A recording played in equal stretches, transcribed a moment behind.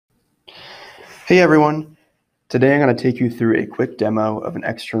Hey everyone! Today I'm going to take you through a quick demo of an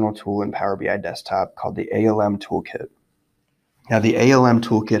external tool in Power BI Desktop called the ALM Toolkit. Now the ALM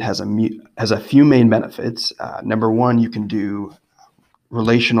Toolkit has a few main benefits. Number one, you can do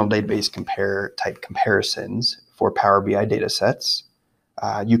relational database type comparisons for Power BI datasets.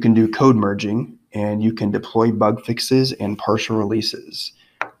 You can do code merging, and you can deploy bug fixes and partial releases.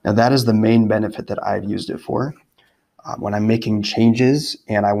 Now that is the main benefit that I've used it for. When I'm making changes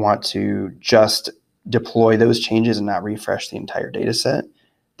and I want to just deploy those changes and not refresh the entire data set,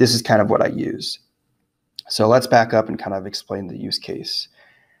 this is kind of what I use. So let's back up and kind of explain the use case.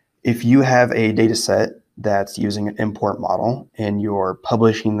 If you have a data set that's using an import model and you're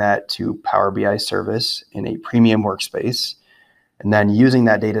publishing that to Power BI service in a premium workspace, and then using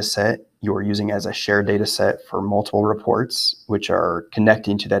that data set, you're using as a shared data set for multiple reports, which are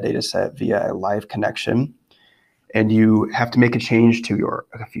connecting to that data set via a live connection, and you have to make a change to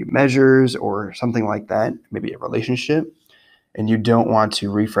a few measures or something like that, maybe a relationship, and you don't want to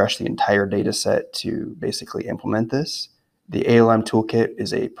refresh the entire data set to basically implement this, the ALM Toolkit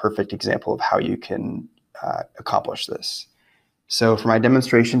is a perfect example of how you can accomplish this. So for my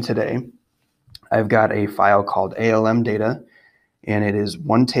demonstration today, I've got a file called ALM data, and it is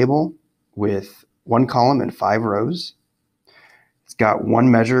one table with one column and 5 rows. It's got one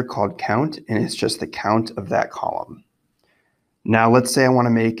measure called count, and it's just the count of that column. Now let's say I want to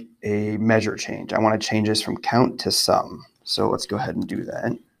make a measure change. I want to change this from count to sum. So let's go ahead and do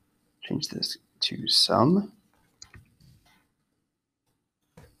that. Change this to sum.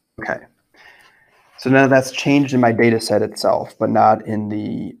 Okay. So now that's changed in my data set itself, but not in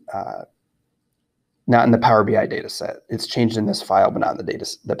the Power BI data set. It's changed in this file, but not in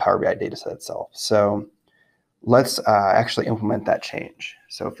the Power BI data set itself. So let's actually implement that change.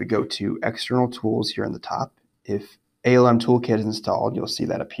 So if we go to external tools here on the top, if ALM Toolkit is installed, you'll see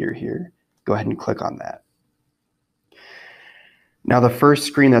that appear here. Go ahead and click on that. Now the first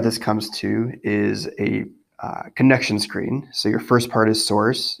screen that this comes to is a connection screen. So your first part is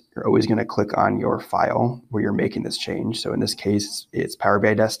source. You're always going to click on your file where you're making this change. So in this case, it's Power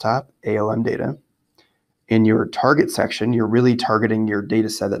BI Desktop, ALM data. In your target section, you're really targeting your data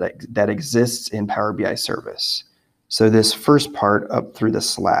set that exists in Power BI service. So this first part up through the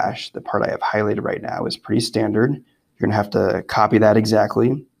slash, the part I have highlighted right now, is pretty standard. You're going to have to copy that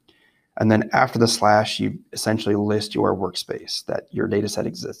exactly. And then after the slash, you essentially list your workspace that your data set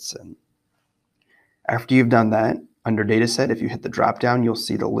exists in. After you've done that, under dataset, if you hit the drop-down, you'll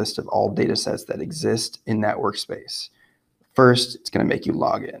see the list of all data sets that exist in that workspace. First, it's going to make you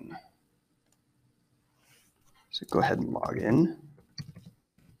log in. So go ahead and log in.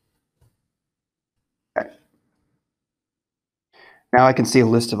 Okay. Now I can see a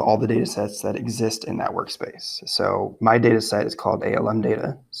list of all the data sets that exist in that workspace. So my data set is called ALM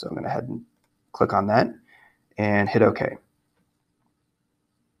data. So I'm going to head and click on that and hit OK.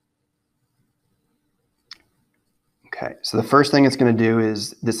 Okay, so the first thing it's going to do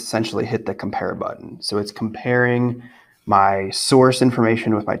is this essentially hit the compare button. So it's comparing my source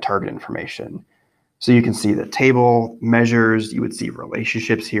information with my target information. So you can see the table, measures, you would see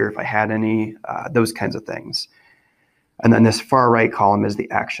relationships here if I had any, those kinds of things. And then this far right column is the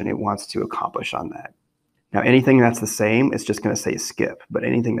action it wants to accomplish on that. Now anything that's the same, it's just going to say skip, but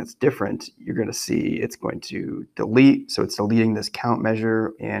anything that's different, you're going to see it's going to delete. So it's deleting this count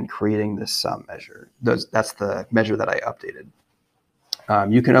measure and creating this sum measure. That's the measure that I updated.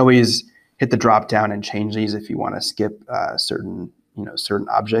 You can always hit the drop down and change these if you want to skip certain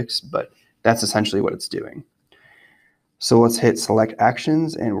objects, but that's essentially what it's doing. So let's hit select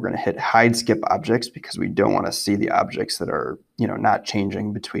actions, and we're going to hit hide skip objects because we don't want to see the objects that are not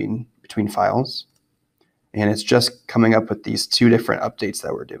changing between files. And it's just coming up with these 2 different updates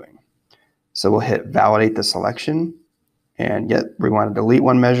that we're doing. So we'll hit validate the selection, and yet we want to delete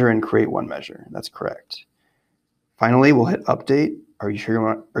one measure and create one measure. That's correct. Finally, we'll hit update. Are you sure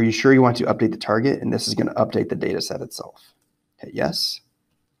you want to update the target? And this is going to update the data set itself. Hit yes.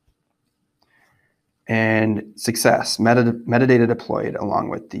 And success, metadata deployed along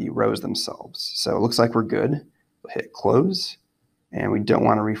with the rows themselves. So it looks like we're good. We'll hit close, and we don't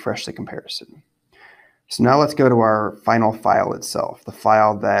want to refresh the comparison. So now let's go to our final file itself, the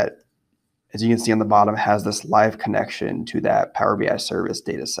file that, as you can see on the bottom, has this live connection to that Power BI service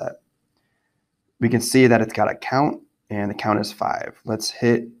data set. We can see that it's got a count, and the count is 5. Let's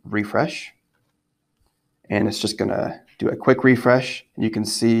hit refresh, and it's just going to do a quick refresh. And you can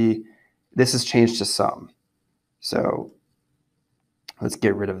see this has changed to sum. So let's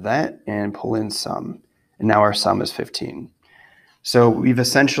get rid of that and pull in sum. And now our sum is 15. So we've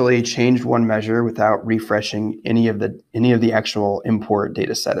essentially changed one measure without refreshing any of the actual import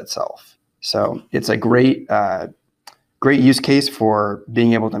data set itself. So it's a great use case for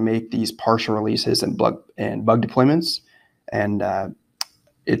being able to make these partial releases and bug deployments. And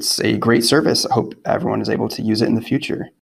it's a great service. I hope everyone is able to use it in the future.